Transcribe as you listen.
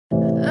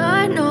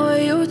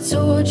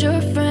told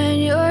your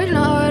friend you're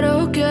not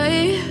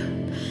okay,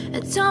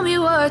 and tell me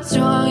what's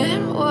wrong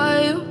and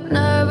why you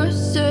never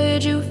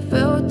said you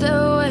felt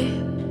that way.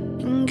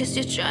 And guess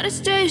you're trying to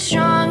stay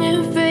strong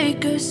and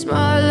fake a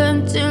smile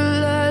until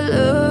I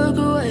look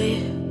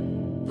away.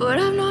 But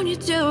I've known you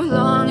too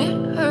long,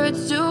 it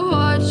hurts to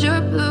watch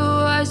your blue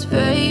eyes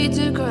fade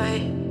to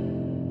gray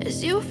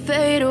as you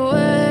fade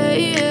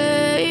away,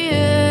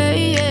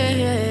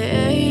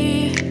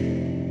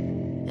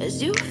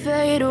 as you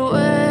fade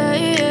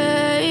away.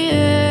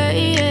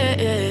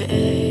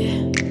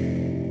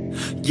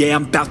 Yeah,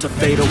 I'm about to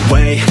fade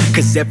away,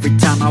 cause every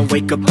time I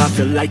wake up I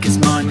feel like it's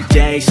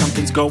Monday.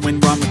 Something's going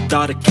wrong with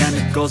all the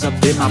chemicals up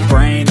in my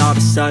brain. All of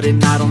a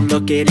sudden I don't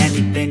look at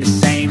anything the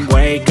same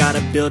way.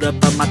 Gotta build up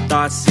of my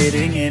thoughts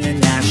sitting in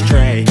an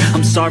ashtray.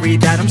 I'm sorry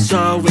that I'm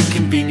so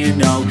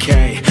inconvenient,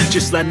 okay.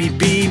 Just let me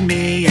be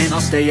me and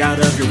I'll stay out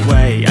of your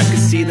way. I can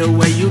see the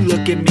way you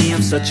look at me,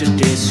 I'm such a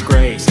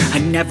disgrace. I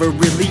never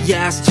really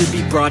asked to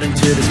be brought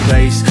into this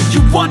place.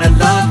 You wanna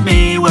love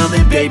me? Well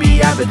then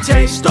baby I have a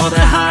taste. All the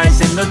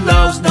highs and the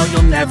lows, no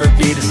you'll never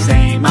be the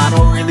same. I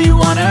don't really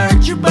wanna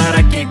hurt you but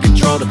I can't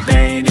control the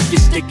pain. If you're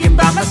sticking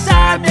by my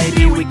side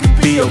maybe we could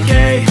be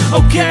okay.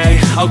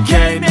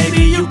 Okay,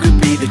 maybe you could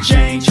be the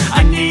change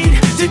I need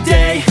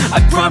today. I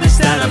promise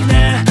that I've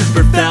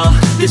never felt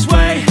this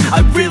way.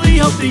 I really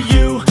hope that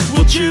you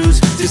will choose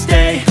to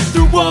stay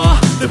through all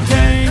the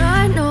pain.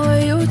 I know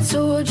you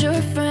told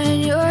your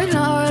friend you're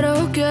not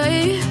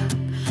okay,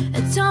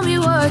 and tell me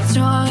what's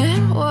wrong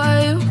and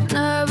why you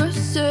never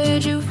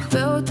said you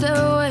felt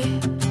that way.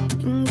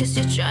 And guess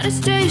you're trying to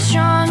stay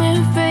strong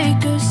and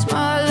fake a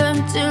smile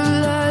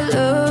until I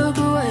look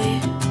away.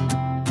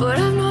 But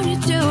I've known you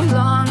too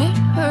long, it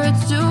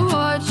hurts to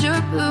watch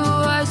your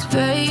blue eyes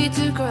fade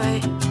to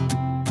gray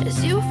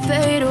as you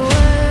fade away,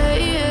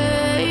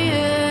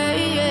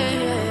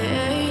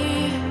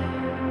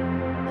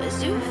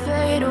 as you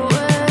fade away,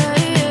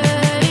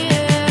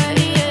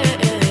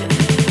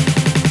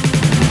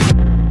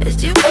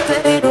 as you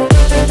fade away.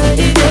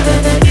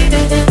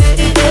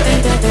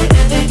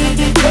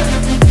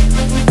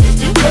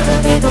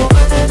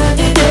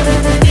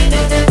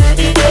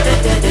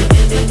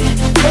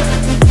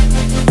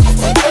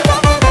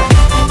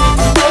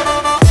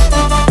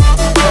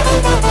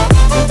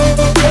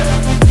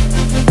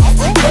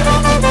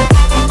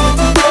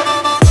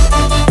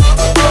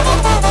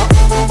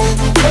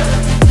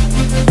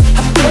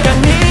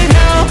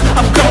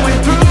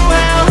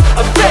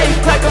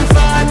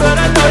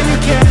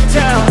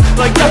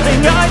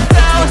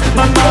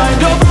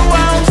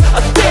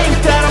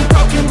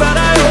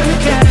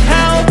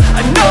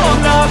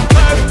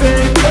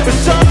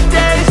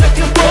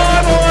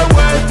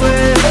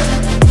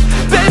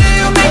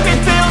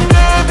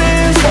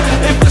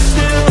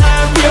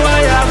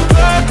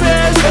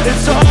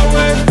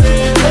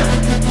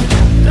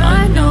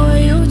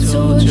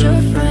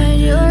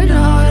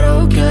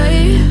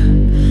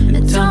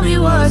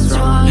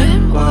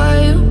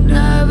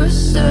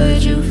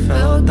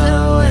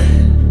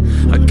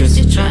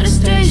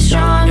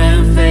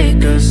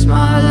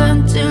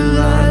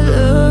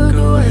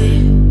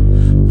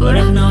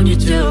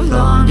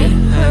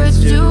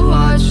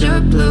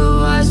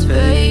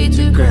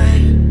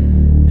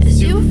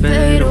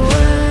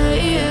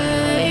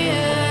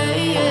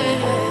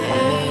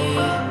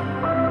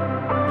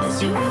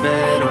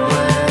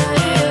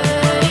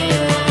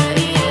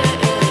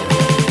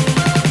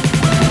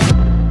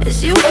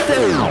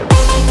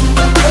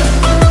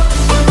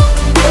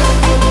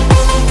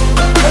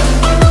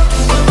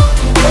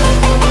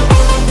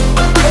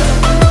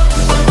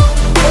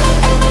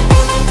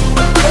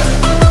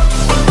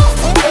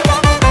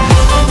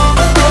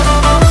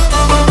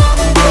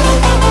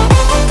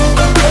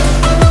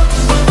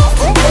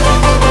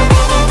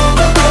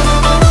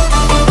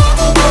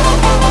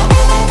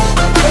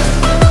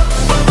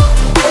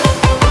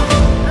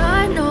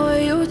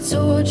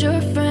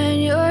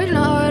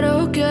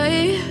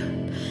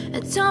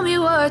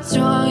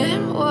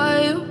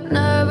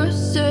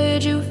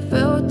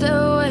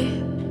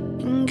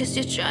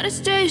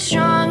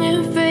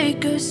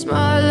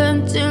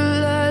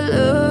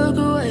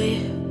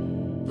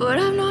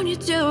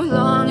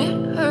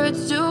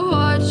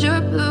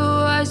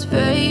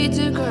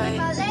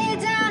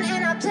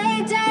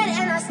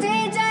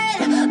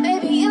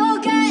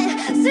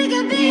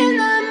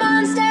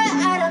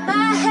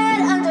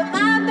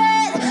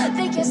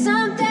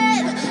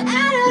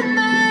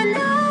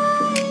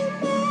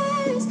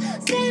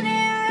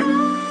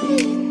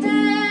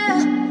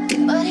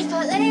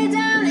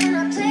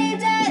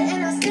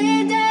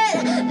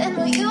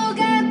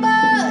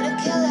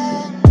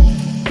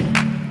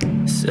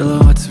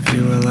 Silhouettes of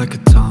you are like a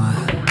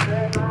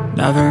taunt.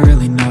 Never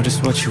really know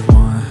just what you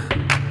want.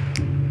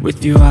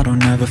 With you I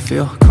don't ever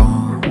feel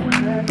calm.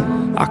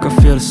 I can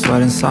feel the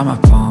sweat inside my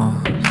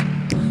palms.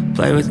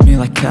 Play with me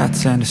like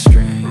cats and a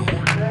string.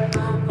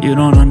 You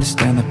don't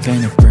understand the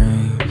pain it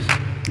brings.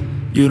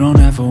 You don't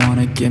ever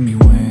wanna give me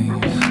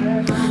wings.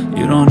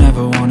 You don't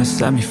ever wanna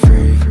set me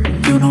free.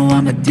 you know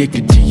I'm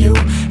addicted to you.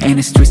 And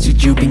it's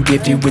twisted, you've been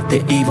gifted with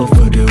the evil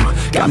voodoo.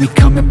 Got me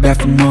coming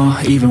back for more,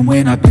 even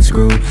when I've been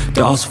screwed.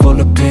 Dolls full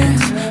of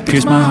pins,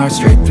 pierce my heart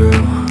straight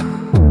through.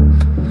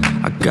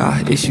 I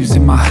got issues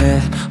in my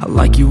head, I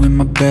like you in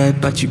my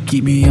bed, but you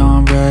keep me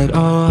on red.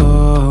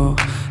 Oh,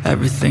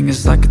 everything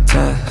is like a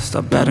test,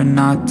 I better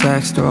not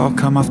text or I'll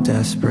come off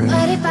desperate.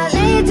 But if I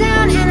lay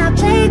down and I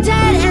play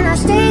dead and I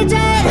stay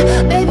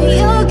dead, baby,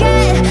 you'll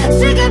get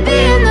sick of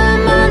being the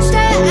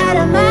monster out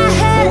of my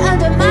head,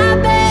 under my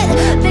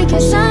bed, thinking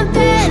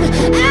something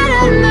out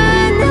of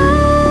my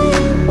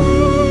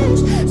nightmares,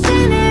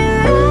 standing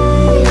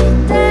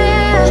right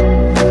there.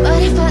 But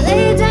if I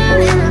lay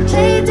down and I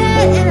play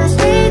dead and I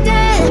stay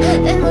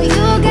dead, then will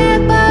you get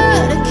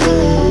bored of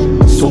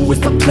killing? So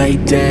if I play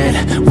dead,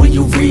 will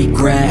you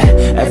regret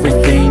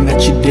everything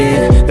that you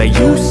did, that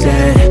you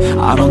said?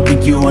 I don't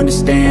think you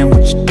understand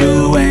what you're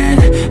doing,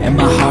 and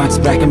my heart's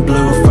black and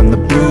blue from the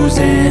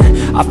bruising.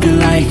 I feel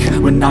like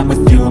when I'm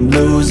with you I'm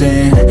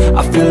losing.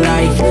 I feel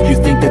like you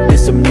think that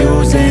this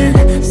amusing,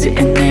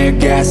 sitting there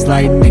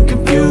gaslighting and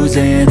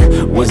confusing.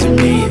 Was it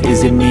me?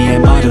 Is it me?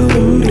 Am I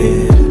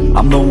deluded?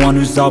 I'm the one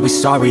who's always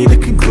sorry, the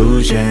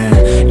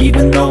conclusion,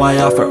 even though I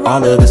offer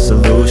all of the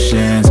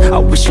solutions. I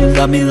wish you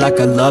loved me like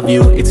I love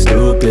you, it's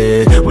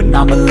stupid. When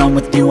I'm alone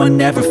with you I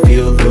never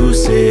feel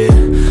lucid.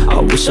 I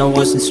wish I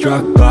wasn't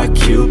struck by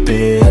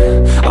Cupid.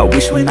 I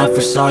wish when I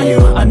first saw you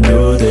I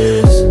knew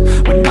this.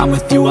 When I'm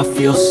with you I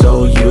feel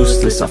so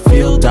useless, I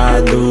feel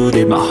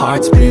diluted, my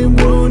heart's been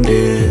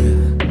wounded.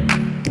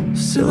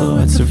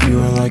 Silhouettes of you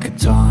are like a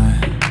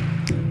taunt,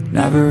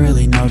 never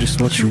really know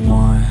just what you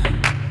want.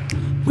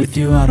 With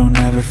you I don't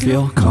ever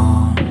feel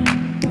calm,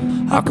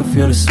 I can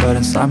feel the sweat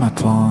inside my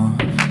palm.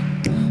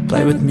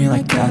 Play with me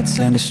like cats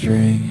and a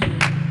string,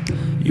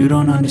 you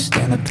don't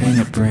understand the pain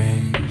it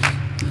brings.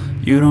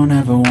 You don't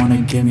ever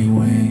wanna give me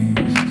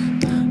wings,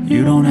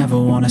 you don't ever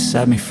wanna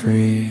set me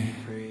free.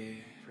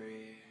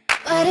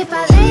 But if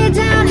I lay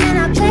down and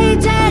I play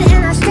dead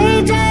and I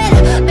stay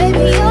dead,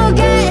 baby, you'll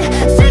get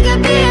sick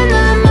of being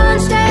the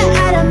monster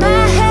out of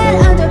my head,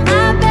 under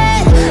my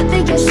bed,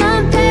 thinking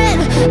something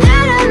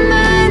out of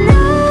my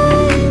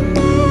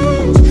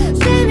nightmares,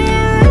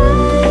 standing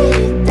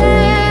right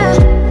there.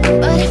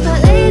 But if I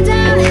lay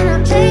down and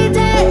I play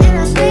dead and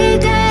I stay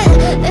dead,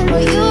 then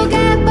will you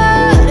get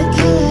bored of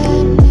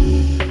killing me?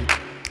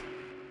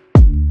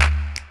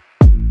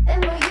 Then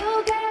will you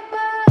get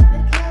bored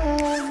of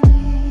killing me?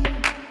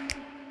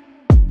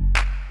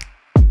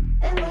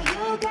 And will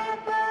you get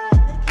back?